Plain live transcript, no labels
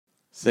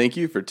Thank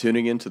you for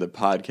tuning in to the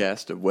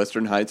podcast of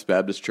Western Heights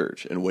Baptist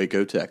Church in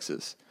Waco,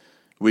 Texas.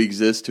 We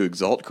exist to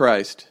exalt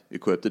Christ,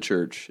 equip the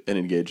church, and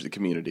engage the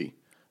community.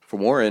 For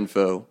more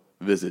info,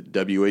 visit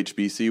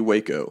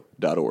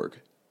whbcwaco.org.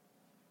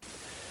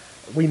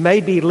 We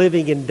may be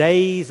living in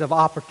days of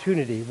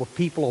opportunity where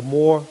people are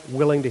more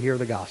willing to hear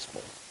the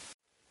gospel.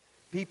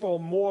 People are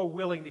more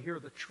willing to hear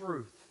the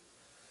truth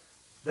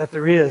that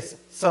there is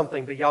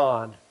something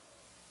beyond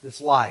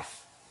this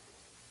life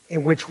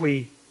in which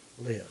we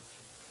live.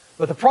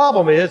 But the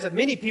problem is that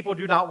many people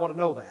do not want to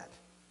know that.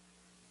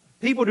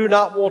 People do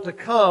not want to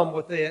come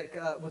with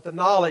the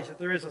knowledge that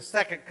there is a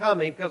second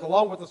coming, because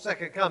along with the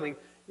second coming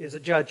is a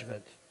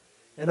judgment.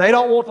 And they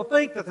don't want to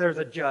think that there's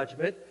a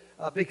judgment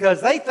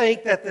because they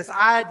think that this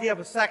idea of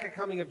a second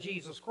coming of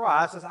Jesus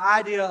Christ, this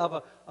idea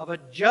of a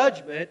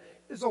judgment,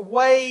 is a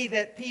way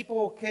that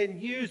people can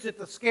use it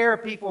to scare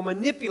people,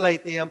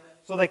 manipulate them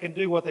so they can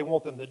do what they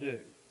want them to do.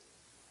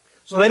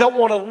 So they don't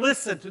want to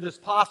listen to this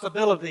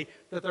possibility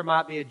that there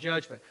might be a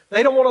judgment.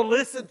 They don't want to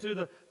listen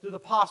to the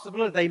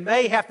possibility they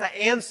may have to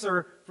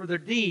answer for their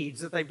deeds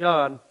that they've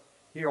done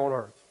here on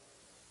earth.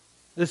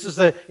 This is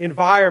the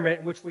environment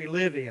in which we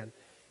live in.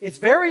 It's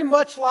very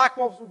much like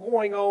what was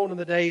going on in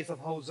the days of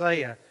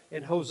Hosea,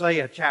 in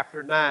Hosea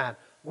chapter 9.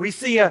 We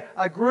see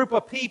a group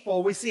of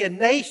people, we see a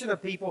nation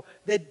of people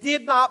that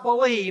did not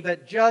believe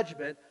that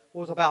judgment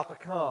was about to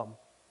come.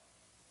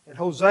 And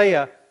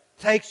Hosea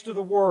takes to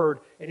the Word,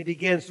 and he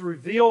begins to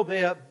reveal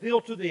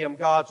to them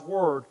God's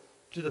Word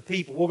to the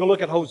people. We're going to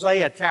look at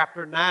Hosea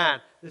chapter 9.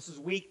 This is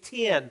week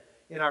 10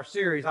 in our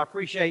series. I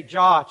appreciate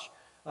Josh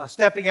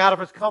stepping out of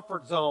his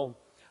comfort zone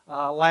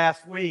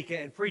last week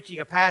and preaching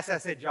a passage. I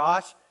said,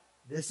 Josh,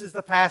 this is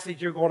the passage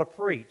you're going to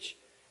preach.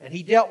 And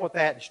he dealt with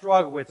that and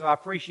struggled with it, so I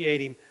appreciate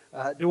him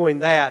doing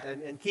that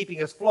and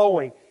keeping us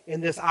flowing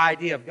in this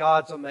idea of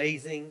God's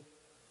amazing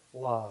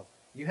love.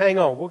 You hang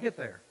on. We'll get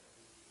there.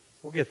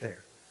 We'll get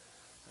there.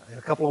 In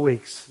a couple of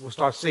weeks, we'll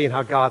start seeing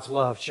how God's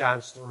love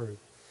shines through.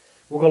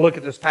 We're going to look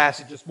at this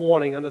passage this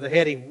morning under the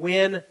heading,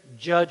 When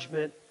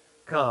Judgment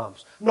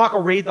Comes. I'm not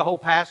going to read the whole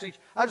passage.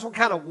 I just want to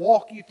kind of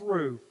walk you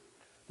through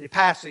the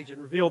passage and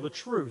reveal the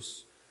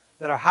truths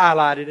that are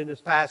highlighted in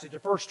this passage. The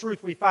first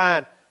truth we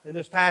find in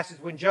this passage,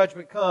 when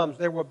judgment comes,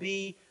 there will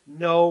be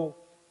no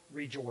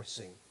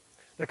rejoicing.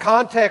 The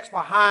context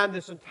behind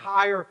this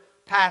entire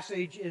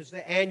passage is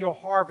the annual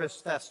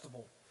harvest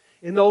festival.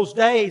 In those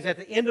days, at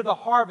the end of the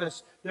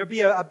harvest, there'd be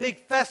a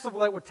big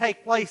festival that would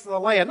take place in the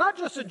land. Not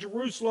just in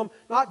Jerusalem,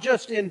 not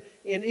just in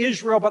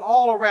Israel, but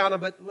all around them.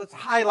 But let's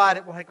highlight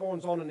it, what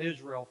goes on in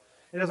Israel.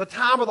 And there's a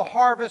time of the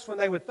harvest when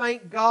they would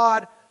thank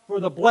God for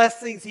the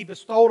blessings He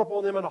bestowed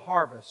upon them in the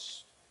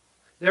harvest.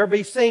 There'd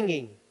be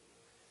singing.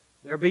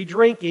 There'd be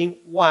drinking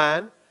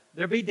wine.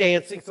 There'd be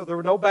dancing. So there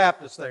were no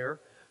Baptists there,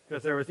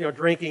 because there was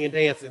drinking and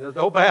dancing. There's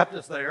no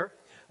Baptists there.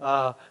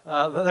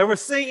 There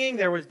was singing,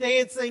 there was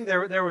dancing,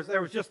 there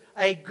was just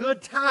a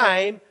good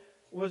time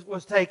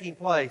was taking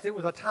place. It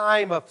was a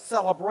time of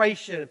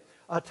celebration,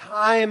 a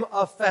time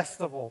of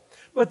festival.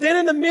 But then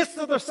in the midst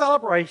of the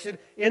celebration,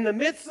 in the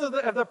midst of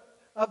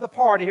the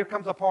party, here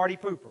comes a party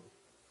pooper.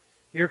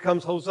 Here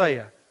comes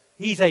Hosea.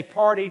 He's a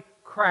party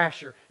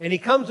crasher. And he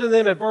comes to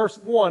them in verse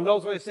 1.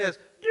 Notice what it says,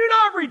 "Do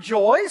not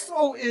rejoice,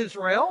 O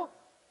Israel.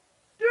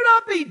 Do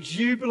not be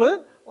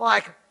jubilant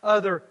like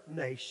other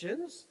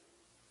nations.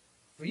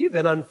 For you've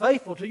been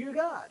unfaithful to your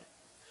God."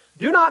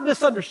 Do not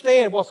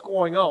misunderstand what's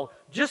going on.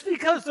 Just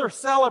because they're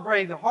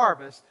celebrating the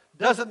harvest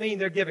doesn't mean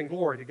they're giving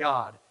glory to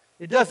God.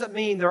 It doesn't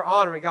mean they're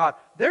honoring God.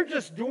 They're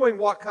just doing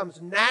what comes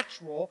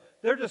natural.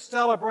 They're just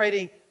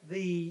celebrating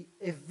the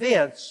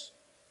events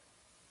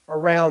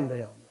around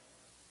them.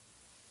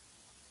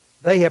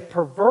 They have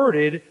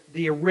perverted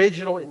the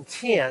original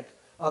intent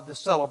of the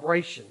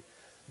celebration.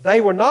 They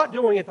were not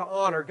doing it to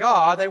honor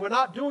God. They were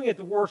not doing it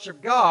to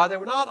worship God. They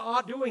were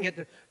not doing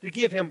it to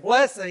give Him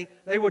blessing.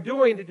 They were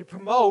doing it to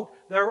promote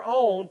their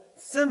own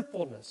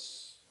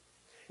sinfulness.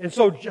 And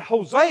so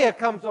Hosea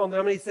comes on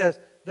them and he says,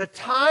 the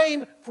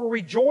time for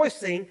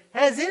rejoicing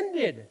has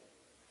ended.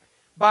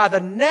 By the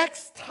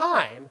next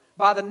time,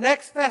 by the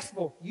next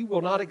festival, you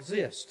will not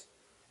exist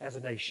as a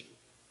nation.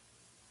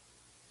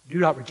 Do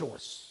not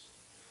rejoice.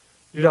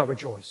 Do not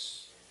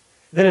rejoice.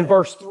 Then in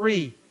verse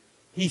 3,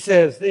 he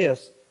says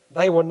this,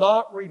 they will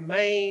not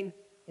remain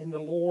in the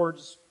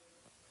Lord's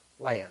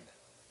land.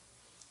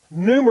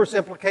 Numerous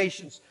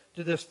implications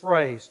to this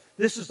phrase.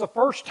 This is the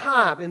first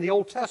time in the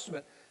Old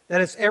Testament that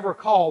it's ever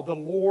called the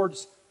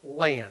Lord's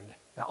land.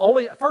 Now,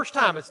 only the first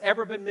time it's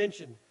ever been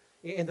mentioned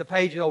in the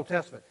page of the Old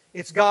Testament.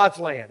 It's God's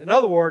land. In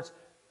other words,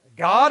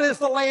 God is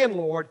the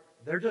landlord.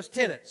 They're just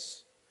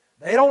tenants.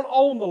 They don't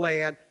own the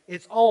land.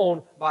 It's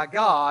owned by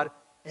God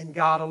and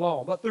God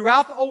alone. But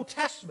throughout the Old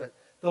Testament,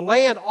 the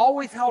land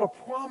always held a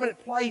prominent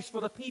place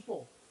for the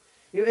people.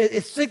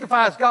 It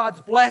signifies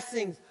God's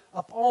blessings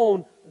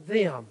upon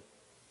them.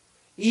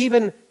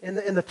 Even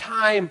in the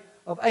time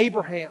of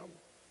Abraham,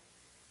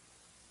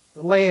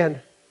 the land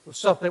was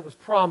something that was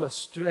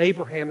promised to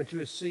Abraham and to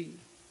his seed.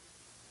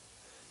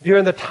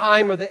 During the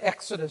time of the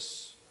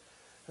Exodus,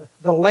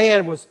 The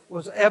land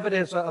was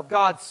evidence of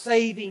God's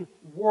saving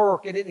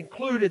work, and it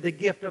included the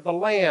gift of the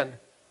land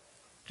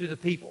to the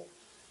people.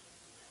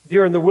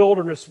 During the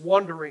wilderness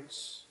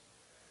wanderings,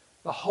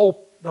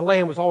 the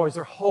land was always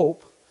their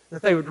hope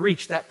that they would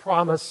reach that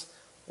promised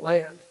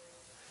land.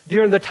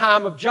 During the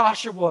time of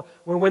Joshua,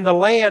 when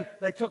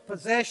they took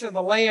possession of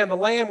the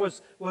land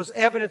was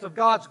evidence of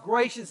God's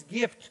gracious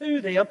gift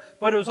to them,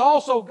 but it was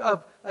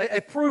also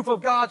a proof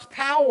of God's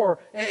power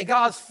and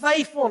God's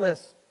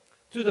faithfulness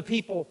to the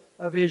people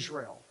of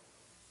Israel.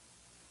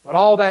 But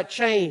all that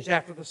changed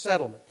after the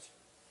settlement.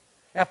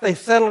 After they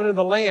settled in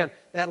the land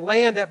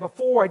that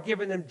before had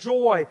given them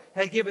joy,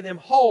 had given them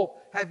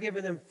hope, had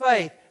given them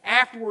faith,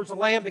 afterwards the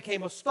land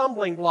became a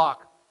stumbling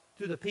block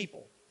to the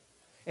people.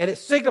 And it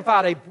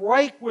signified a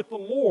break with the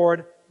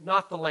Lord,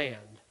 not the land.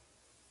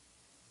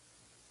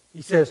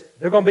 He says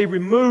they're going to be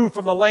removed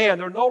from the land.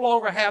 They'll no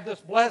longer have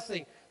this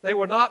blessing. They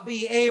will not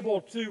be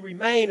able to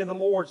remain in the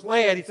Lord's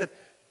land. He said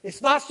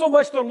it's not so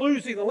much they're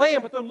losing the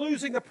land, but they're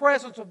losing the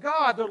presence of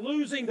God. They're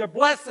losing their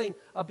blessing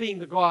of being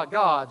the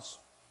God's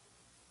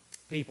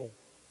people.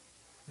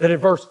 Then in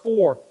verse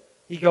 4,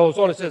 he goes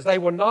on and says, they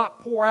will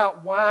not pour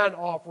out wine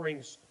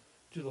offerings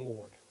to the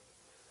Lord.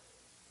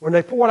 When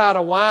they poured out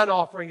a wine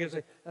offering, it's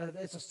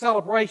a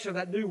celebration of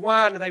that new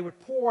wine, and they would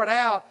pour it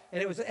out,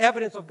 and it was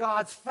evidence of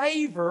God's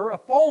favor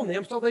upon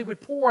them, so they would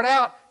pour it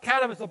out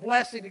kind of as a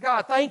blessing to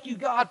God. Thank you,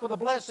 God, for the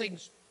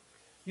blessings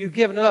you've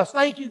given us.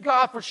 Thank you,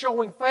 God, for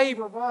showing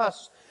favor of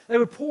us. They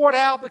would pour it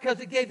out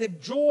because it gave them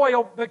joy,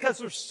 because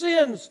their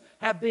sins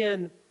have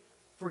been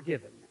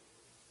forgiven.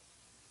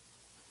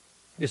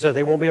 He said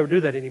they won't be able to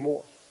do that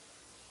anymore.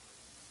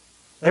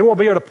 They won't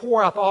be able to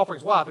pour out the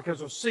offerings. Why? Because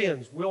their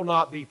sins will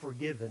not be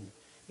forgiven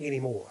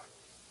anymore.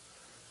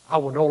 I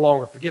will no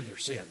longer forgive their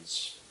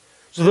sins.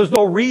 So there's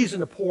no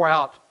reason to pour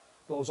out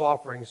those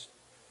offerings.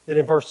 Then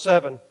in verse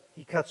 7,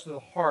 he cuts to the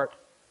heart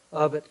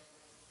of it.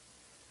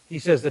 He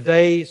says, the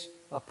days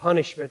of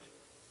punishment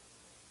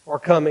are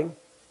coming.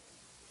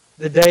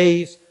 The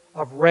days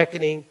of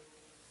reckoning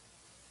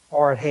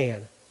are at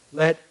hand.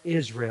 Let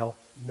Israel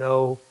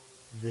know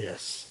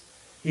this.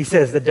 He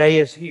says, the day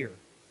is here.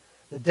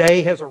 The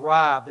day has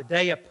arrived. The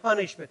day of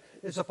punishment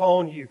is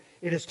upon you.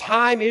 It is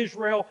time,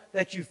 Israel,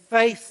 that you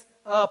face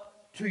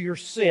up to your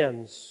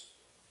sins.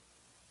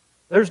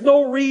 There's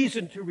no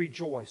reason to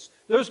rejoice.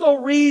 There's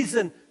no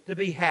reason to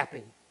be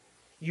happy.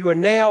 You are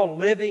now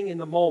living in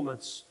the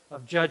moments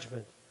of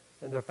judgment,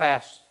 and they're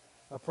fast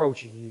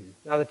approaching you.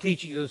 Now, the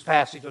teachings of this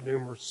passage are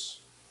numerous.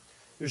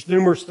 There's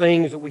numerous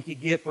things that we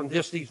could get from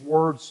these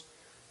words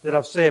that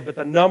I've said, but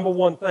the number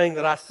one thing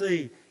that I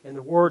see in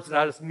the words that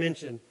I just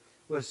mentioned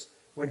was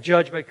when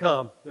judgment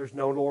comes, there's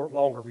no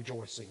longer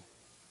rejoicing.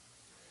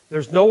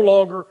 There's no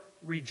longer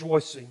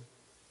rejoicing.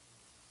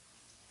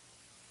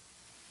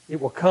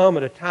 It will come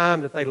at a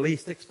time that they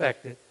least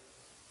expect it.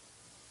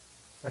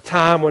 A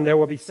time when there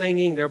will be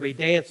singing, there will be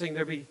dancing,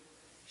 there will be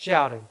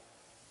shouting.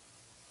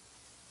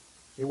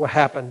 It will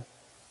happen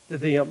to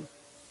them.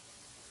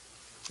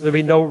 There will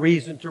be no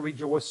reason to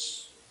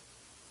rejoice.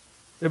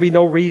 There will be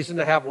no reason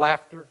to have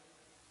laughter.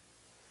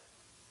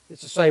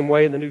 It's the same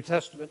way in the New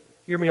Testament.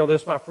 Hear me on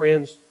this, my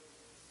friends.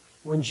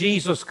 When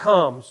Jesus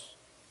comes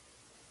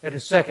at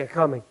His second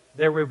coming,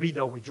 there will be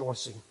no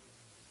rejoicing.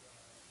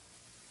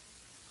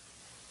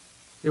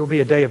 It will be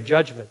a day of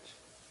judgment.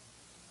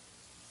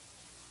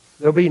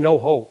 There will be no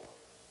hope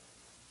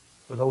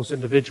for those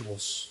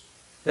individuals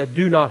that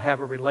do not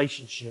have a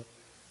relationship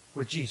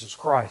with Jesus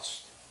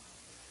Christ,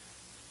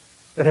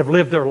 that have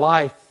lived their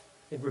life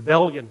in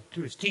rebellion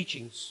to His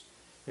teachings,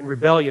 in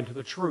rebellion to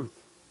the truth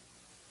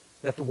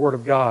that the Word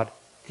of God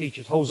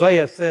teaches.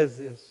 Hosea says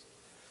this.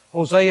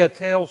 Hosea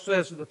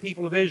says to the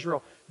people of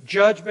Israel,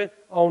 judgment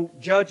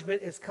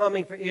is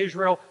coming for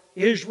Israel.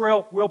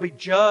 Israel will be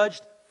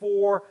judged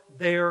for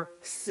their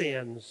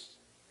sins.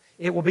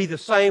 It will be the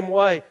same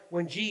way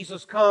when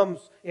Jesus comes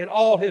in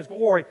all His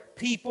glory.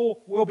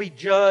 People will be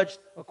judged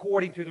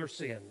according to their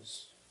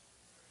sins.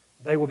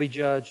 They will be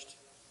judged.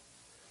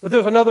 But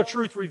there's another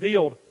truth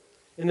revealed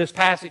in this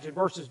passage in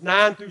verses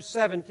 9 through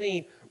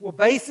 17. We're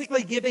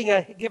basically giving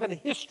a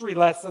history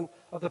lesson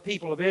of the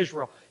people of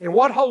Israel. And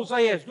what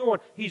Hosea is doing,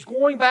 he's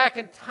going back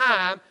in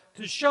time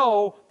to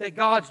show that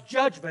God's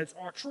judgments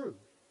are true.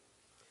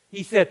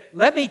 He said,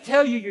 let me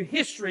tell you your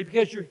history,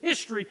 because your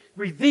history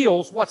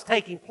reveals what's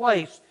taking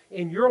place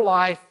in your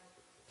life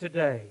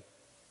today.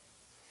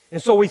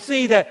 And so we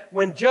see that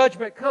when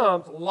judgment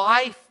comes,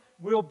 life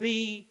will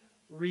be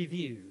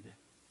reviewed.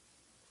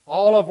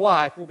 All of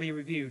life will be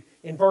reviewed.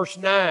 In verse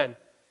 9,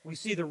 we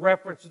see the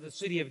reference to the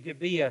city of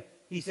Gibeah.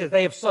 He says,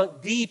 they have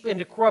sunk deep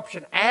into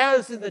corruption,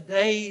 as in the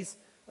days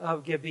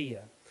of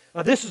Gibeah.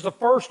 Now, this is the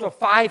first of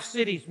 5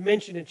 cities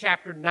mentioned in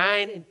chapter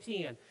 9 and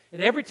 10.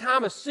 And every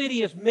time a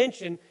city is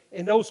mentioned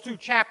in those 2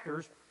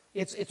 chapters,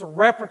 it's a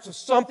reference to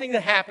something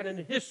that happened in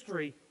the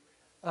history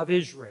of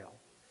Israel.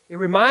 It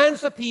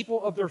reminds the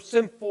people of their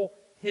sinful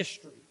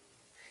history.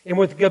 And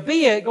with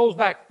Gibeah, it goes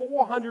back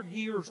 400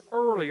 years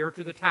earlier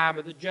to the time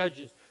of the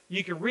judges.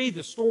 You can read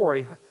the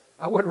story.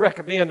 I wouldn't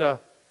recommend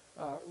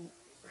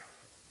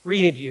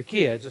reading to your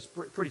kids. It's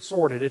pretty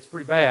sordid. It's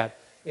pretty bad.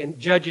 In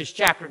Judges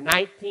chapter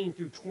 19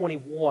 through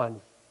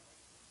 21.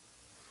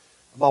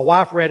 My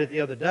wife read it the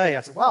other day.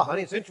 I said, wow,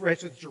 honey, it's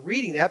interesting that you're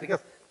reading that because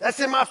that's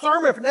in my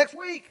sermon for next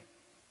week.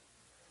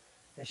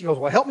 And she goes,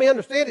 well, help me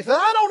understand it. He said,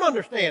 I don't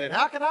understand it.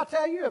 How can I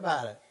tell you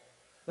about it?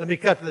 Let me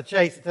cut to the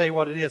chase and tell you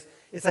what it is.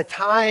 It's a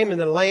time in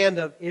the land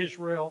of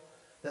Israel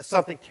that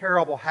something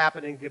terrible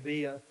happened in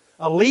Gibeah.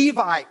 A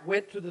Levite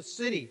went to the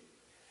city,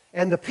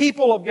 and the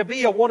people of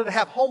Gibeah wanted to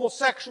have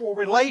homosexual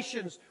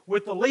relations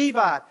with the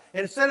Levite.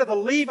 And instead of the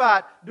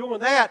Levite doing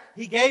that,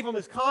 he gave him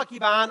his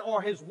concubine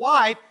or his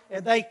wife,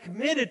 and they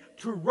committed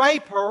to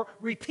rape her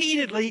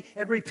repeatedly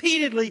and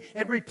repeatedly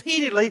and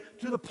repeatedly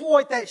to the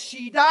point that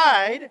she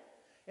died.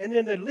 And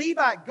then the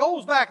Levite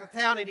goes back to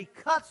town and he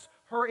cuts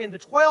her into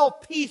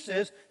 12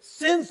 pieces,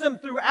 sends them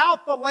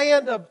throughout the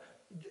land of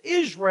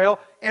Israel,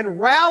 and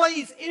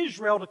rallies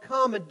Israel to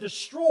come and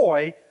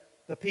destroy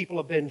the people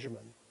of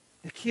Benjamin,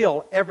 to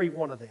kill every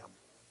one of them.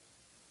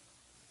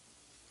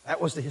 That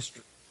was the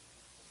history.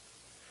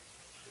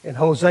 And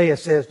Hosea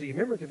says, do you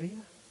remember Gibeah?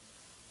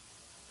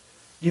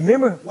 Do you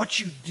remember what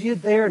you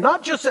did there?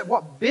 Not just at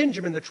what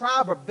Benjamin, the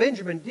tribe of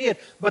Benjamin did,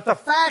 but the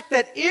fact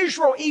that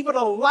Israel even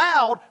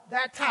allowed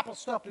that type of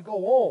stuff to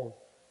go on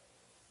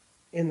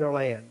in their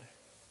land.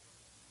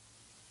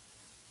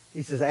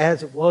 He says,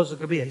 as it was in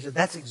Gibeah. He said,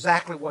 that's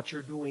exactly what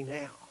you're doing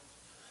now.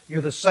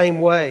 You're the same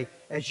way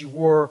as you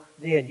were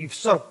then. You've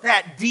sunk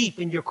that deep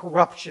in your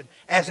corruption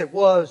as it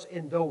was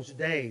in those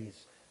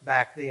days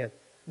back then.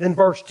 Then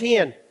verse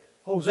 10,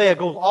 Hosea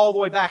goes all the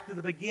way back to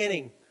the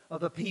beginning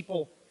of the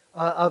people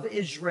of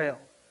Israel.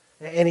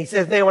 And he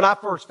says, man, when I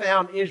first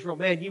found Israel,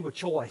 man, you were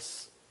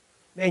choice.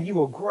 Man, you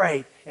were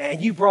great.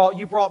 And you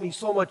brought me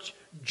so much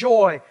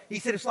joy. He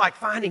said, it's like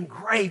finding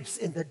grapes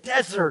in the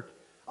desert.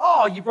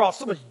 Oh, you brought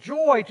so much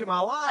joy to my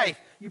life.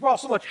 You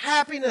brought so much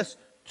happiness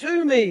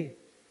to me.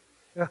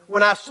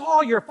 When I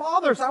saw your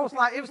fathers, it was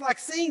like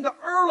seeing the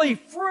early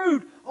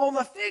fruit on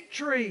the fig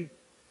tree.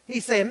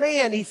 He said,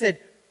 man, he said,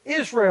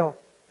 Israel,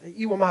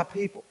 you were my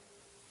people.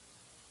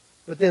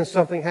 But then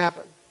something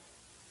happened.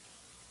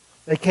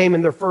 They came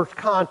in their first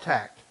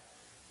contact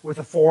with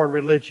a foreign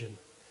religion.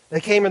 They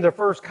came in their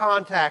first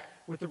contact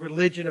with the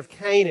religion of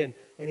Canaan.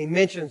 And he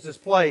mentions this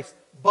place,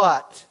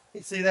 but.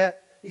 You see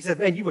that? He said,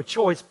 man, you were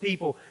choice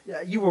people.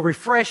 You were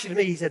refreshing to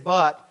me. He said,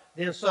 but.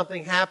 Then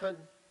something happened.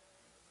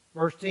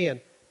 Verse 10.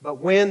 But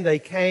when they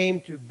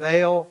came to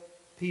Baal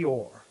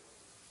Peor.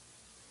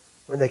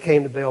 When they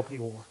came to Baal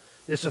Peor.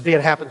 This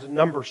event happens in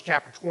Numbers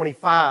chapter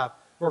 25,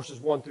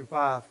 verses 1 through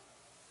 5.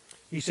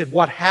 He said,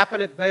 what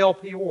happened at Baal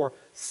Peor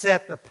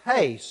set the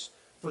pace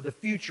for the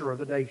future of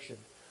the nation.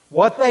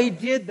 What they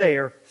did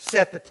there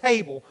set the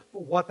table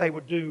for what they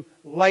would do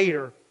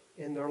later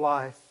in their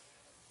life.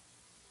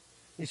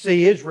 You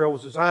see, Israel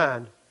was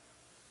designed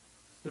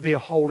to be a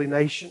holy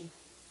nation.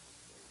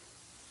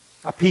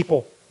 A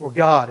people for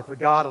God, and for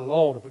God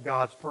alone, and for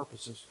God's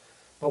purposes.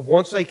 But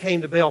once they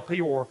came to Baal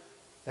Peor,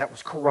 that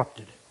was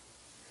corrupted.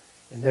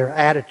 And their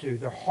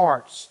attitude, their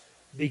hearts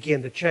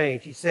began to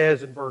change. He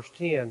says in verse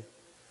 10,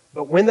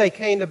 but when they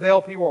came to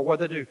Baal Peor, what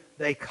did they do?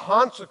 They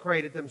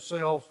consecrated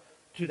themselves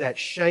to that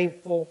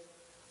shameful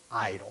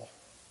idol.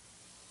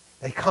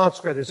 They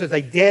consecrated. It says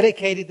they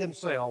dedicated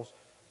themselves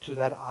to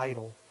that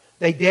idol.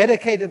 They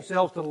dedicated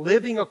themselves to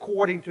living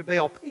according to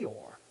Baal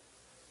Peor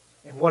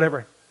and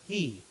whatever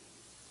he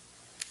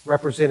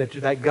represented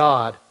to that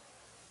god,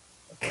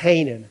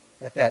 Canaan,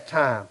 at that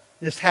time.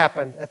 This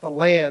happened at the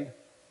land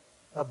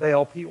of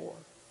Baal Peor.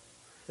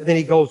 And then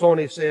he goes on,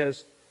 he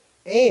says,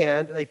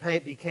 and they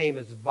became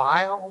as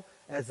vile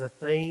as the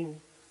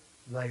thing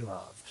they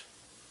loved.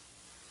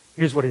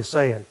 Here's what he's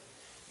saying.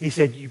 He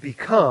said, you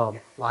become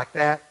like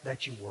that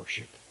you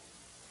worship.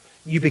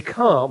 You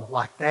become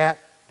like that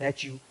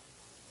you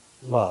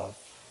love.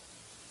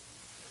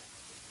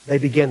 They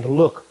began to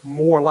look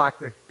more like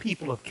the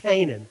people of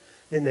Canaan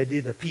than they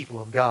did the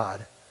people of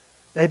God.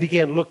 They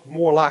began to look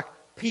more like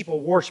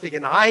people worshiping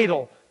an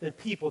idol than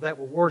people that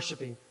were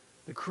worshiping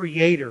the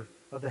Creator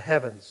of the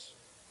heavens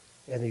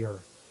and the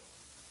earth.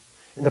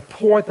 And the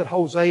point that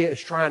Hosea is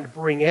trying to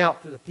bring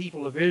out to the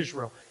people of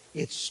Israel,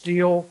 it's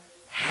still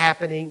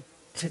happening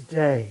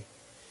today.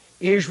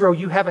 Israel,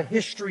 you have a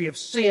history of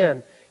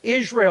sin.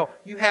 Israel,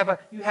 you have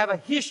a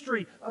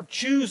history of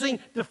choosing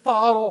to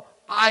follow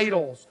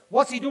idols.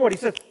 What's he doing? He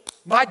says,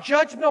 my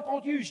judgment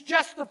upon you is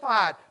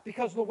justified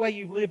because of the way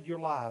you lived your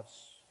lives.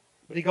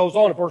 But he goes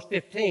on in verse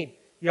 15.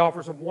 He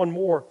offers them one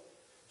more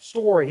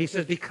story. He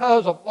says,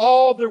 because of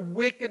all their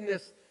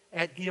wickedness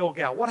at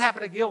Gilgal. What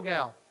happened at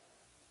Gilgal?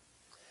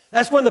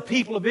 That's when the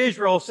people of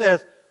Israel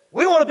says,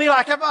 we want to be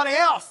like everybody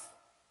else.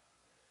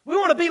 We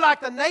want to be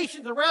like the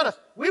nations around us.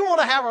 We want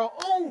to have our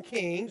own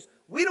kings.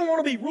 We don't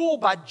want to be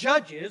ruled by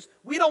judges.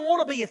 We don't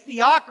want to be a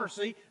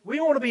theocracy. We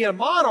want to be a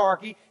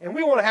monarchy, and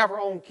we want to have our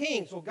own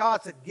king. So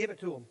God said, give it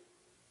to them.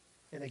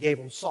 And they gave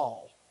him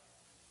Saul.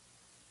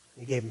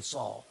 He gave him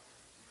Saul.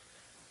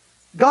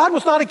 God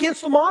was not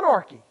against the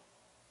monarchy.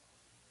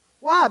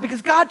 Why?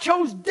 Because God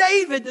chose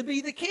David to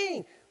be the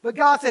king. But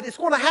God said, it's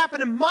going to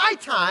happen in my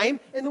time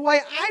and the way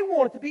I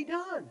want it to be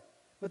done.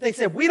 But they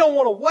said, we don't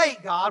want to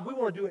wait, God. We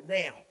want to do it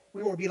now.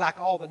 We want to be like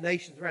all the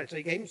nations around. So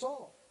he gave him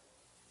Saul.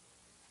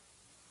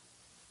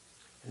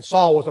 And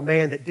Saul was a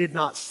man that did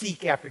not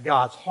seek after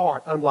God's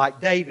heart, unlike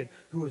David,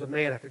 who was a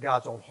man after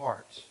God's own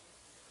heart.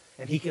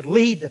 And he could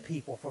lead the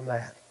people from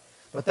that.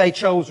 But they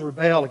chose to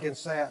rebel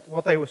against that.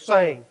 What they were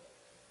saying,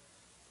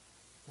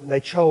 when they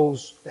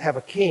chose to have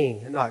a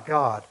king and not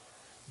God,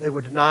 they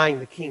were denying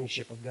the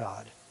kingship of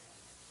God.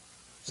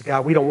 So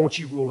God, we don't want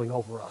you ruling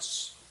over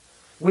us.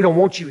 We don't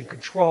want you in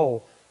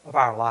control of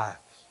our lives.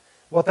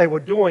 What they were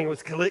doing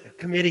was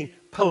committing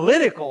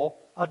political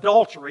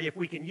adultery, if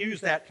we can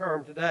use that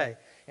term today.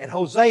 And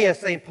Hosea is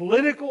saying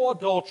political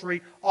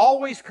adultery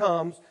always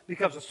comes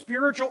because of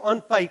spiritual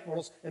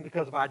unfaithfulness and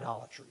because of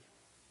idolatry.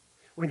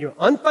 When you're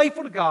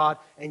unfaithful to God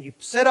and you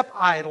set up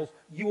idols,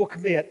 you will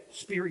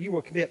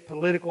commit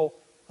political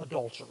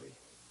adultery.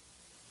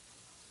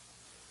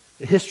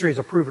 The history is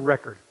a proven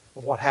record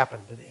of what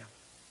happened to them.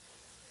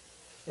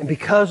 And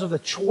because of the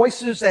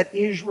choices that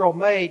Israel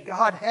made,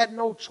 God had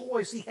no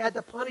choice. He had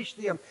to punish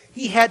them.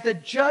 He had to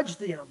judge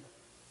them.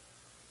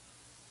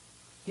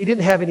 He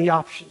didn't have any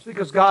options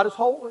because God is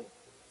holy.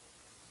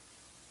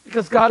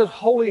 Because God is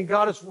holy and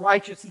God is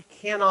righteous, He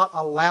cannot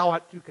allow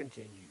it to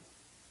continue.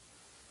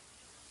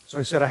 So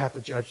He said, I have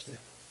to judge them.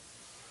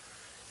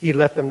 He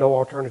left them no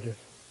alternative.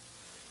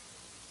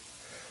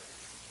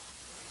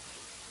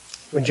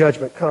 When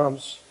judgment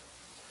comes,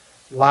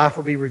 life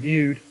will be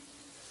reviewed.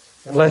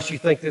 Unless you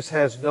think this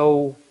has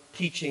no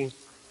teaching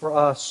for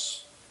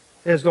us,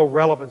 there's no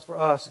relevance for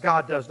us.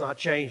 God does not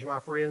change, my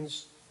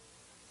friends.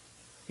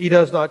 He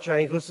does not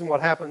change. Listen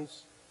what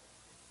happens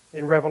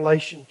in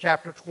Revelation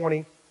chapter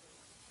 20,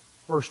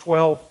 verse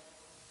 12.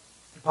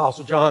 The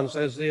Apostle John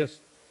says this,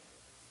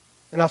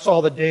 and I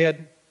saw the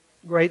dead,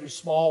 great and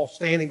small,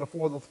 standing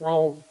before the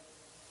throne,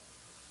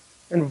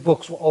 and the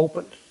books were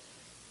opened.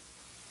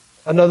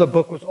 Another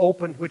book was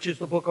opened, which is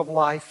the book of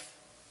life.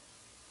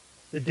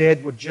 The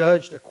dead were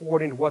judged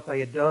according to what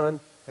they had done,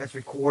 as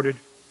recorded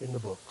in the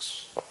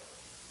books.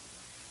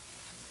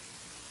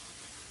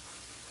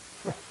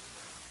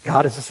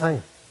 God is the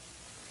same.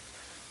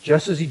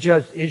 Just as He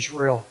judged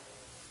Israel,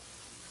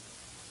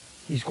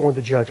 He's going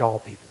to judge all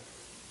people.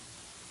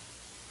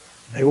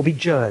 They will be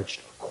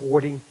judged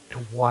according to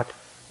what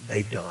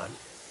they've done.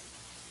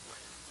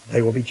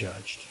 They will be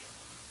judged.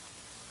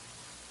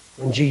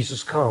 When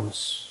Jesus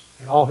comes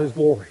in all His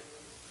glory,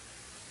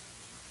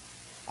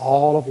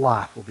 all of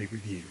life will be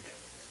reviewed.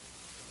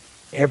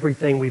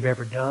 Everything we've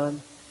ever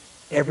done,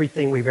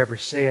 everything we've ever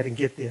said, and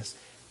get this,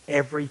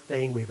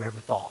 everything we've ever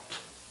thought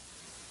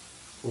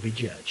will be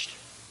judged.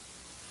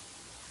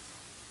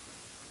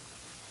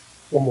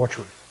 One more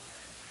truth.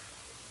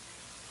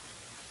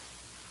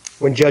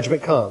 When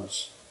judgment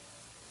comes,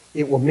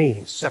 it will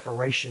mean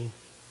separation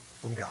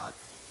from God.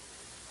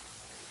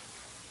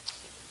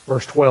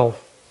 Verse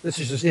 12. This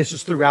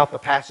is throughout the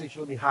passage.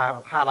 Let me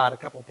highlight a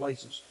couple of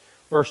places.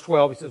 Verse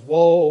 12, he says,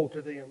 woe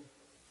to them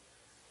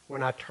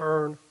when I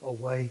turn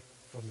away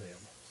from them.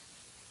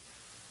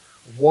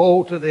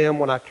 Woe to them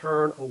when I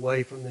turn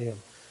away from them.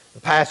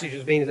 The passage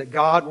is meaning that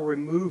God will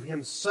remove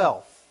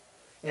Himself,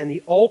 and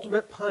the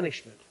ultimate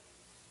punishment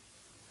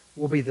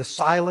will be the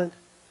silent,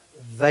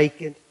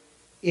 vacant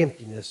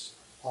emptiness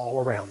all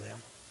around them.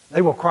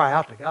 They will cry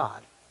out to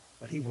God,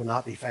 but He will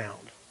not be found.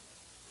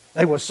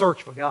 They will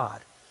search for God,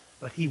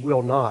 but He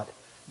will not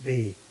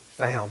be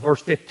found.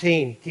 Verse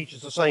 15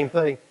 teaches the same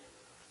thing.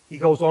 He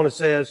goes on and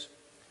says,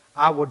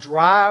 I will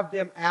drive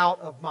them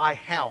out of my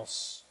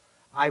house.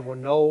 I will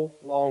no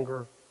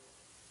longer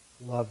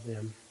love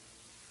them.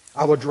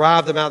 I will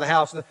drive them out of the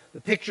house.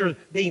 The picture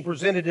being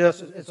presented to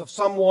us is of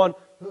someone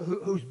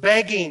who's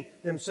begging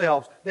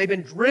themselves. They've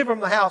been driven from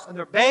the house and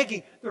they're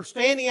begging. They're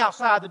standing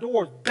outside the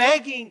doors,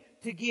 begging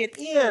to get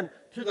in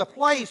to the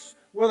place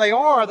where they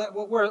are,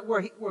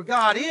 where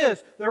God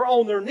is. They're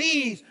on their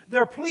knees.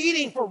 They're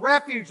pleading for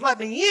refuge. Let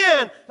me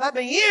in. Let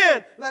me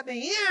in. Let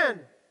me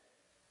in.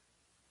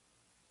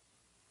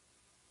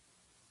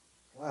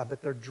 Wow,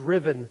 but they're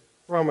driven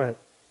from it.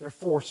 They're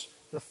forced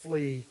to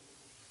flee.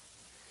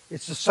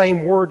 It's the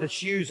same word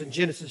that's used in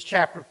Genesis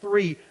chapter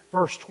 3,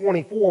 verse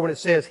 24, when it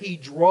says, He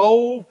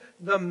drove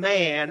the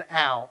man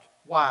out.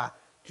 Why?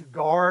 To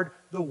guard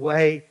the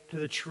way to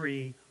the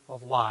tree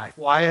of life.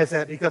 Why is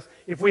that? Because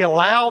if we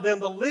allow them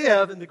to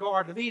live in the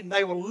Garden of Eden,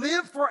 they will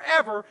live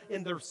forever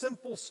in their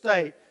sinful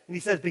state. And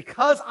He says,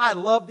 because I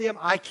love them,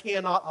 I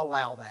cannot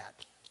allow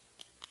that.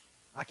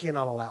 I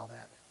cannot allow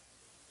that.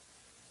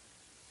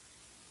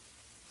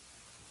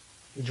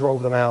 He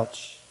drove them out.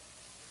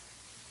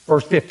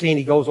 Verse 15,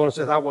 he goes on and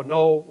says, I will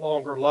no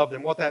longer love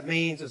them. What that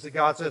means is that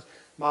God says,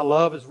 my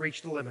love has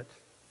reached the limit.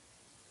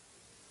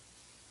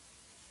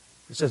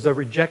 He says they're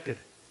rejected.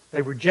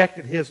 They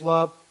rejected His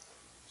love,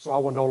 so I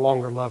will no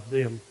longer love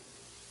them.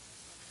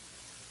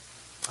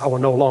 I will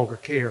no longer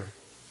care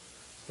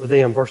for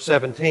them. Verse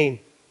 17,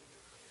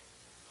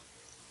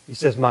 he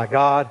says, my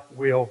God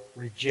will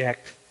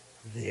reject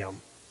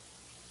them.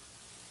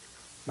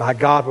 My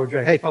God will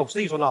reject. Hey, folks,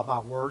 these are not my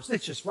words.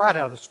 It's just right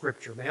out of the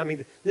Scripture, man. I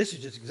mean, this is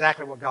just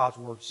exactly what God's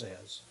Word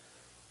says.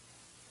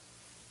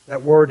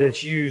 That word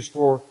that's used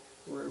for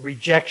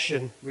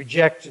rejection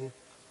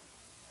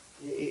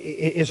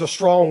is a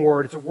strong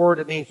word. It's a word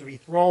that means to be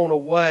thrown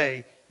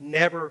away,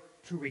 never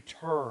to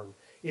return.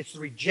 It's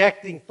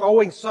rejecting,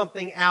 throwing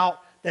something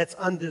out that's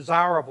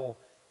undesirable.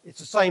 It's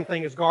the same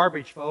thing as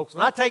garbage, folks.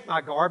 When I take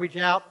my garbage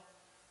out,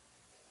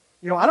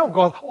 I don't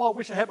go, oh, I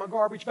wish I had my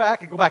garbage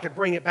back, and go back and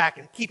bring it back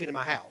and keep it in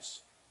my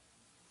house.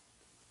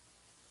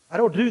 I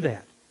don't do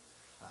that.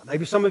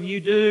 Maybe some of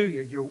you do.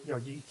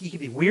 You can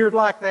be weird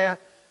like that,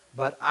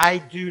 but I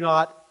do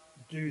not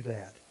do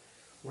that.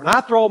 When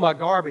I throw my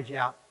garbage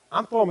out,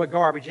 I'm throwing my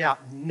garbage out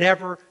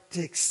never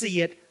to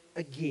see it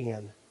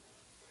again.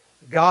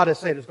 God has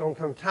said there's going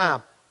to come a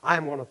time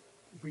I'm going to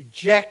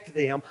reject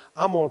them.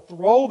 I'm going to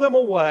throw them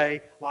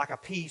away like a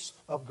piece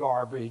of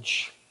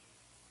garbage.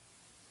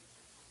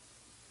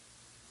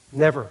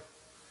 Never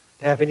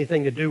to have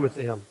anything to do with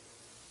them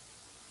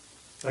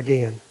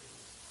again.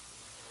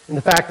 And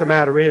the fact of the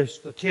matter is,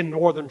 the 10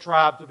 northern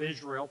tribes of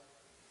Israel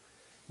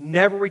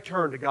never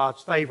returned to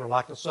God's favor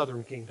like the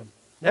southern kingdom.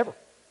 Never.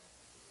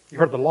 You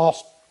heard of the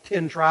lost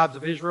 10 tribes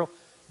of Israel?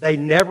 They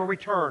never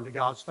returned to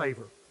God's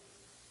favor.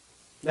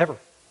 Never.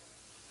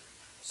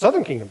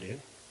 Southern kingdom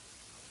did,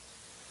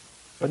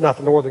 but not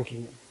the northern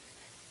kingdom.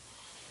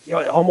 It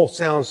almost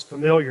sounds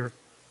familiar.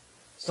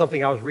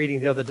 Something I was reading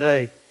the other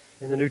day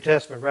in the New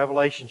Testament,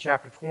 Revelation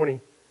chapter 20,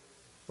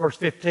 verse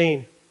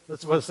 15.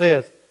 That's what it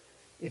says.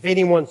 If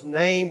anyone's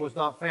name was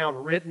not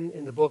found written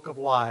in the book of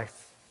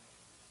life,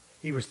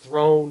 he was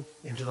thrown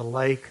into the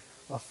lake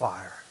of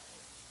fire.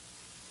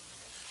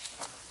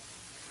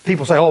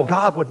 People say, oh,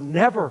 God would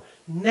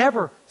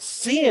never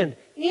send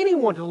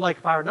anyone to the lake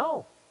of fire.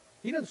 No,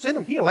 He doesn't send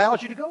them. He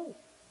allows you to go.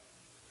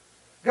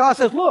 God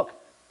says, look,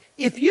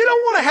 if you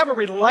don't want to have a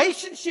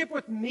relationship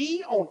with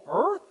me on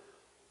earth,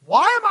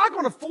 why am I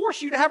going to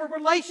force you to have a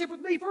relationship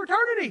with me for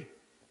eternity?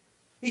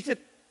 He said,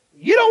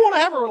 you don't want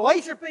to have a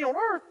relationship with me on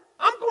earth,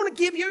 I'm going to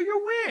give you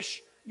your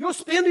wish. You'll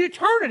spend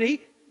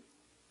eternity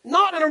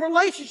not in a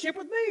relationship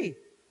with me.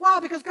 Why?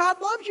 Because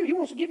God loves you. He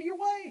wants to give you your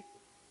way.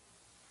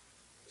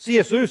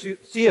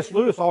 C.S.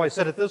 Lewis always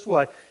said it this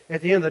way.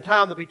 At the end of the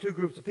time, there'll be two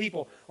groups of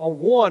people. On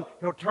one,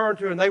 he'll turn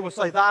to and they will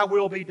say, thy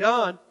will be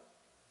done.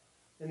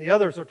 And the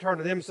others will turn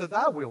to them and say,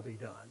 thy will be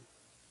done.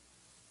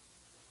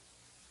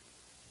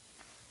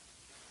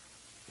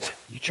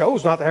 You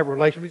chose not to have a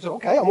relationship. He said,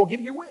 okay, I'm going to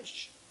give you your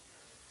wish.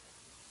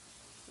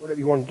 Whatever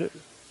you want to do.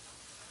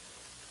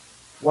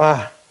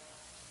 Why?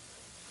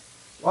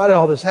 Why did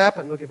all this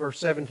happen? Look at verse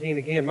 17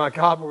 again. My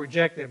God will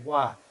reject them.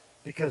 Why?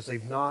 Because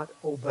they've not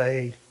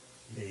obeyed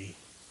me.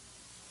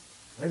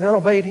 They've not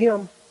obeyed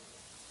Him.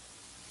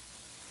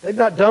 They've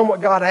not done what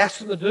God asked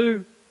them to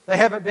do. They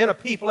haven't been a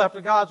people after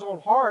God's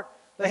own heart.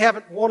 They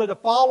haven't wanted to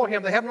follow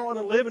Him. They haven't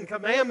wanted to live in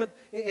commandment,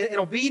 in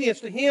obedience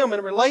to Him, in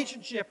a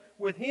relationship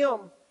with Him.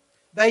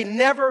 They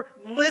never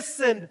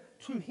listened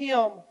to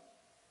Him.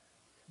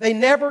 They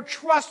never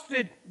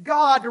trusted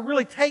God to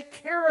really take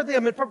care of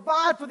them and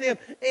provide for them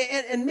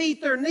and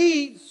meet their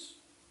needs.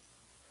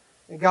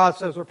 And God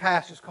says their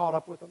past has caught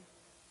up with them.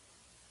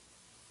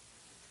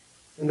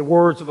 In the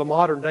words of a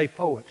modern day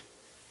poet,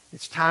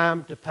 it's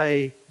time to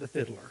pay the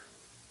fiddler.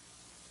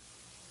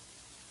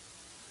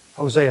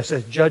 Hosea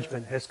says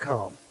judgment has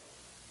come.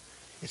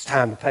 It's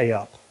time to pay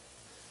up.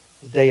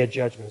 The day of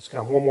judgment has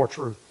come. One more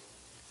truth.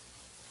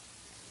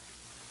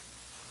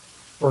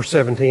 Verse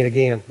 17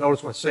 again.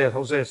 Notice what it says.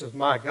 Hosea says,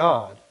 my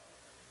God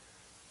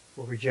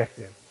will reject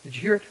them. Did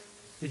you hear it?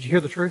 Did you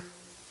hear the truth?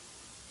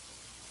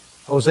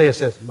 Hosea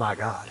says, my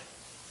God.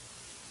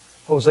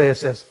 Hosea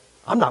says,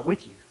 I'm not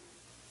with you.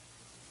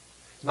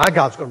 My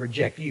God's going to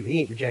reject you. He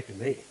ain't rejecting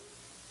me.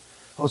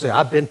 Hosea,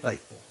 I've been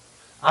faithful.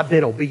 I've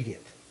been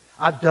obedient.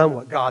 I've done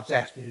what God's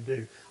asked me to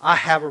do. I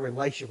have a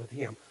relationship with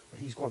Him, but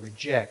He's going to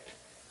reject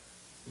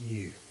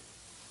you.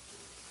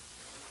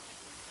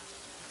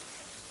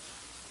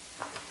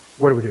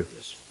 What do we do with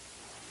this?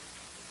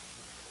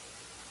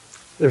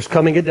 There's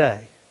coming a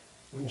day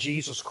when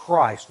Jesus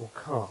Christ will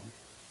come,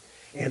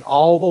 and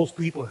all those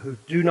people who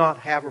do not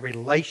have a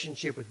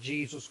relationship with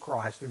Jesus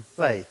Christ through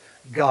faith,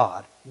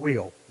 God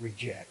will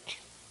reject.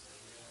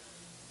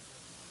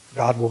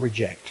 God will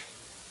reject.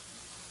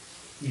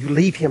 You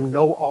leave Him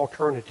no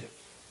alternative.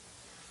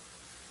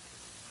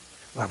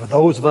 But for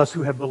those of us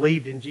who have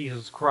believed in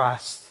Jesus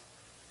Christ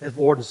as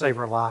Lord and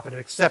Savior of our life and have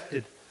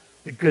accepted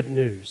the good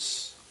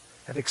news,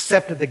 have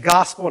accepted the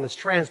gospel and has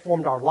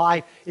transformed our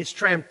life, it's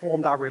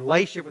transformed our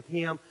relationship with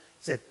Him,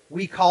 said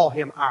we call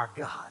Him our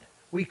God.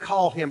 We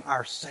call Him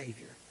our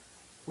Savior.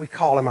 We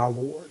call Him our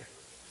Lord.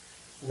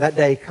 When that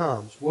day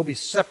comes, we'll be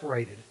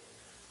separated.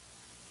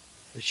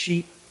 The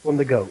sheep from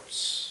the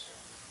goats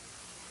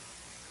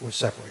will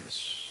separate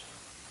us.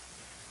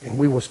 And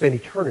we will spend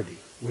eternity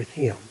with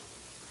Him.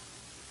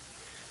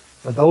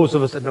 For those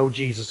of us that know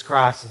Jesus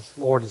Christ as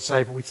Lord and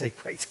Savior, we say,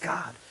 praise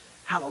God.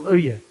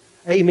 Hallelujah.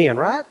 Amen,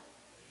 right?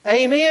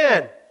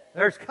 Amen.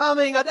 There's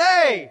coming a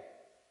day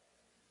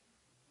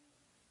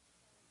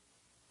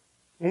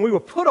when we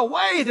will put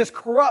away this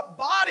corrupt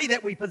body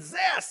that we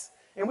possess,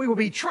 and we will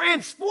be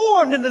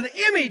transformed into the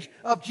image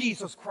of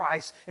Jesus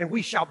Christ, and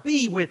we shall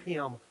be with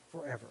Him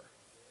forever.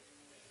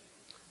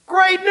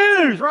 Great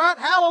news, right?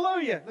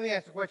 Hallelujah. Let me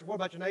ask you a question. What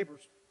about your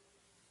neighbors?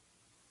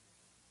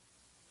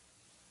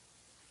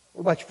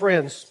 What about your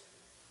friends?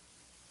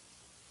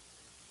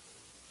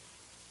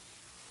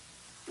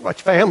 What about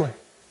your family?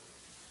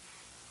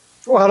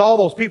 What about all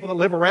those people that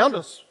live around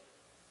us?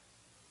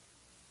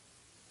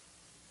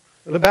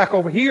 Look back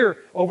over here,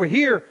 over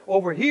here,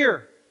 over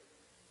here.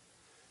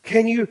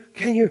 Can you,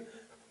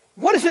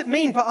 what does it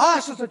mean for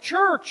us as a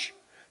church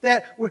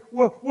that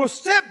we'll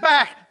sit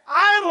back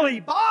idly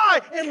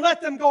by and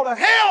let them go to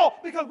hell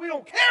because we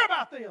don't care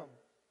about them?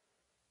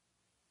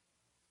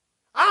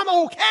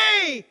 I'm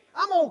okay.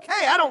 I'm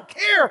okay. I don't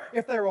care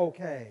if they're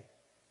okay.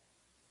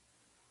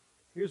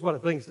 Here's what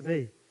it brings to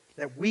me.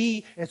 That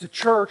we as a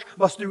church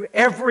must do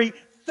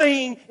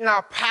everything in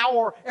our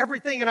power,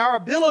 everything in our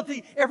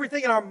ability,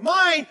 everything in our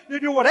mind to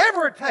do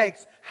whatever it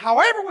takes,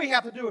 however we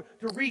have to do it,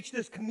 to reach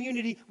this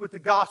community with the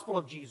gospel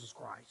of Jesus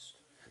Christ.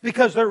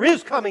 Because there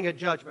is coming a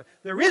judgment.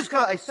 There is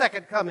a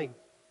second coming.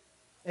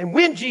 And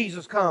when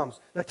Jesus comes,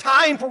 the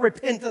time for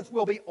repentance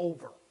will be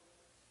over.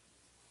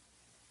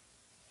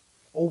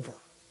 Over.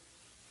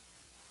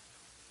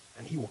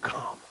 And He will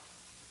come.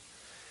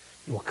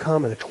 He will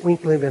come in a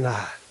twinkling of an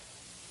eye.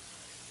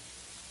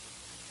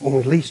 When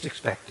we least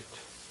expect it.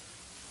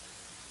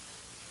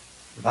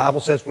 The Bible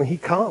says when He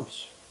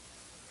comes,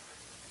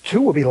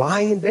 two will be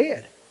lying in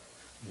bed.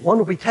 One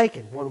will be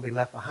taken, one will be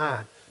left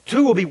behind.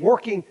 Two will be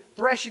working,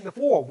 threshing the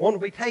floor. One will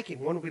be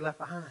taken, one will be left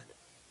behind.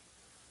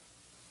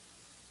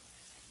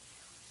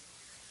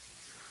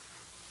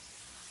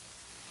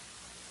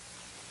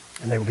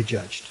 And they will be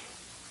judged.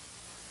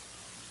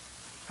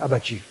 How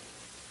about you?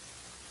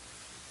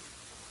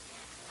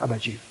 How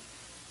about you?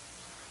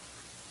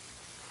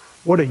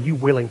 What are you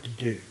willing to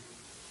do?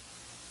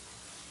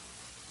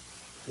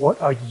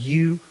 What are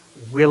you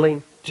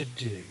willing to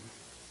do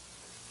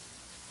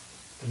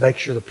to make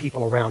sure the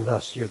people around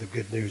us hear the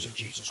good news of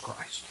Jesus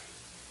Christ?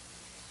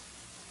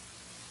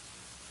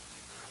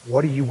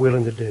 What are you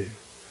willing to do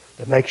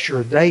to make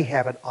sure they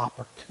have an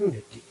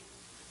opportunity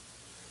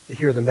to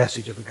hear the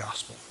message of the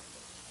gospel?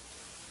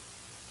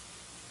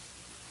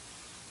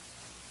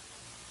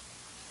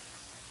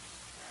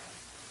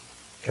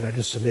 Can I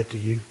just submit to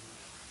you?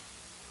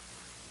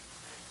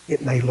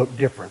 It may look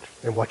different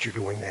than what you're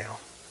doing now.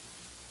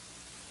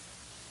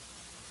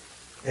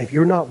 And if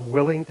you're not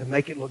willing to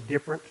make it look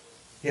different,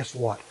 guess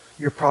what?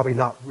 You're probably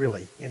not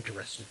really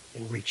interested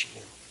in reaching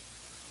Him.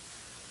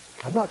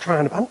 I'm not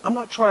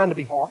trying to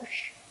be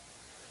harsh.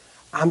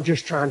 I'm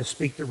just trying to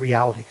speak the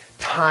reality.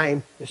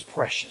 Time is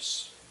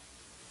precious.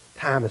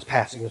 Time is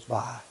passing us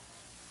by.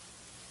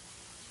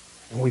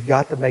 And we've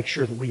got to make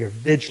sure that we are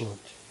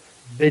vigilant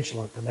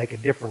to make a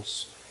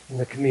difference in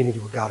the community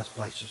where God has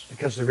placed us,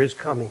 because there is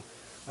coming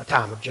a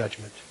time of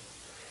judgment.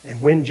 And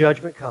when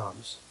judgment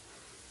comes,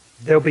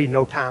 there'll be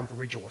no time for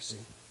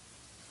rejoicing.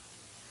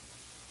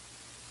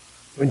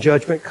 When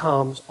judgment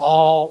comes,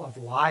 all of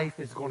life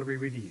is going to be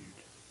reviewed.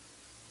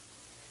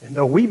 And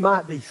though we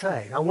might be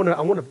saved, I wonder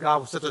if God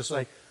will sit there and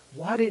say,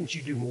 why didn't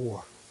you do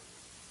more?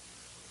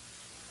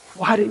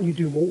 Why didn't you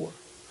do more?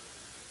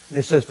 And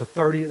it says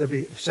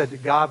it said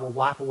that God will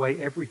wipe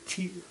away every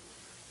tear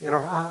in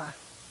our eye.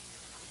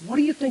 What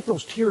do you think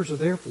those tears are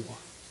there for?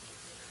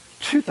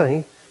 Two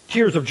things.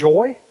 Tears of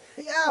joy.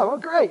 Yeah, well,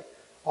 great.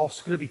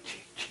 Also going to be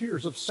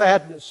tears of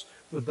sadness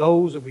for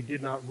those that we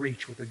did not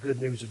reach with the good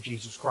news of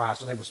Jesus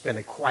Christ, and they will spend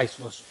a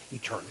Christless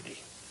eternity.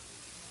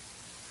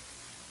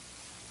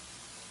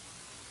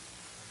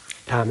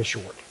 Time is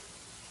short.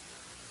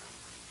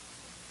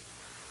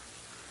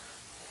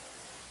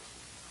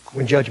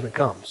 When judgment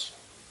comes,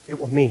 it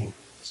will mean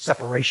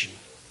separation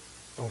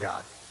from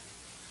God.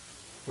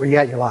 Where are you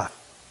at in your life?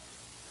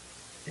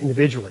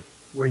 Individually,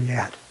 where are you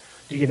at?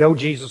 Do you know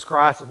Jesus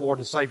Christ as Lord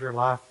and Savior of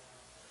life?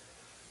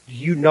 Do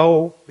you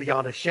know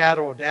beyond a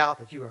shadow of doubt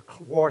that you are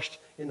washed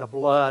in the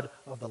blood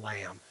of the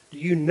Lamb? Do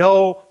you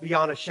know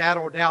beyond a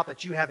shadow of doubt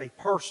that you have a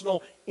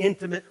personal,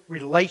 intimate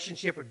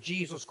relationship with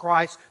Jesus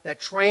Christ that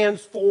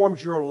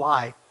transforms your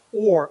life?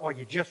 Or are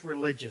you just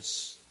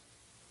religious?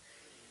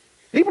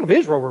 People of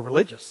Israel were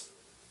religious.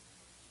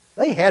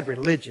 They had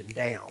religion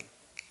down.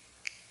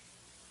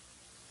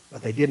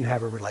 But they didn't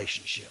have a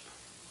relationship.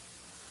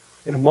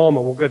 In a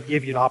moment, we'll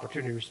give you an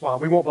opportunity to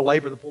respond. We won't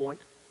belabor the point.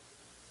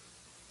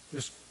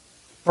 Just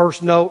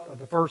first note of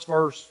the first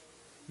verse,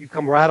 you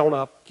come right on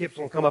up. Kip's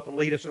going to come up and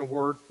lead us in a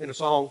word, in a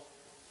song.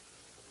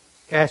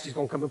 Cassie's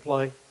going to come and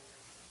play.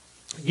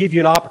 Give you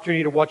an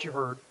opportunity to what you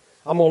heard.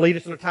 I'm going to lead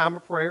us in a time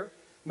of prayer.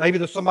 Maybe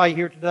there's somebody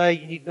here today,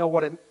 you need to know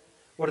what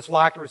it's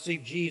like to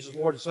receive Jesus,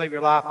 Lord and Savior of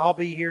your life. I'll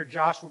be here.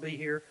 Josh will be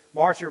here.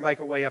 Marcia will make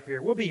her way up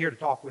here. We'll be here to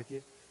talk with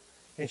you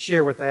and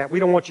share with that. We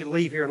don't want you to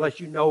leave here unless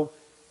you know.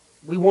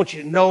 We want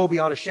you to know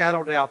beyond a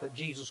shadow of doubt that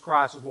Jesus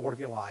Christ is Lord of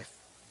your life.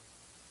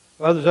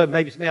 Others of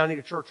maybe say, I need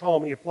a church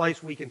home, I need a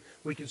place we can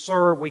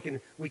serve, we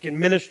can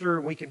minister,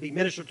 we can be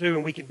ministered to,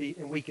 and we can be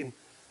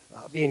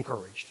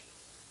encouraged.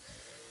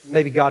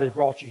 maybe God has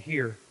brought you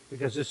here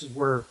because this is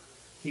where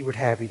He would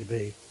have you to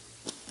be.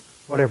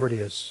 Whatever it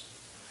is,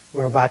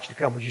 we invite you to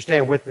come. Would you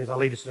stand with me as I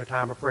lead us in a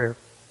time of prayer?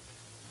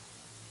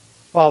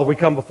 Father, we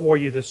come before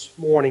you this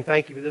morning.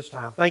 Thank you for this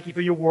time. Thank you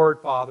for your word,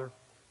 Father.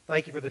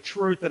 Thank you for the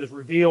truth that is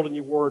revealed in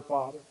your word,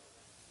 Father.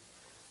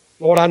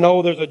 Lord, I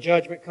know there's a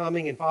judgment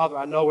coming, and Father,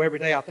 I know every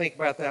day I think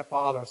about that,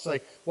 Father. I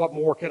say, what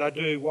more can I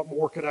do? What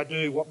more can I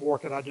do? What more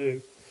can I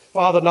do?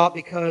 Father, not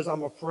because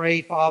I'm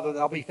afraid, Father, that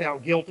I'll be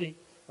found guilty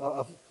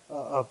of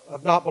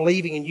not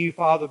believing in you,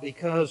 Father,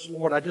 because,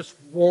 Lord, I just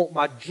want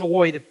my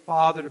joy,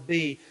 Father, to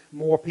be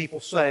more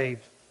people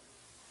saved.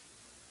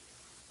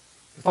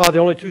 Father, the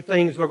only two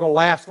things that are going to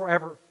last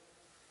forever,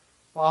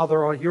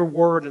 Father, are your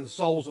word and the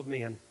souls of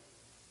men.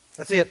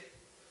 That's it.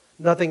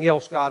 Nothing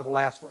else, God, will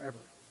last forever.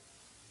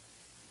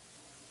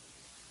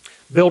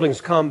 Buildings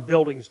come,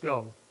 buildings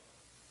go.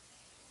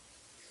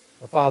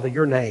 But Father,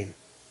 your name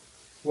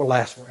will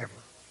last forever.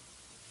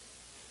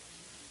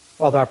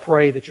 Father, I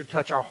pray that you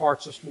touch our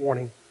hearts this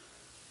morning.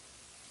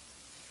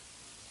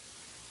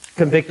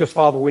 Convict us,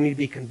 Father. We need to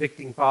be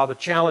convicting, Father.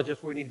 Challenge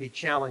us. We need to be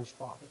challenged,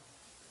 Father.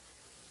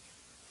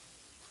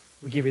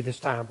 We give you this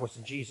time. For it's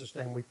in Jesus'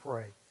 name we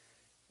pray.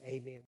 Amen.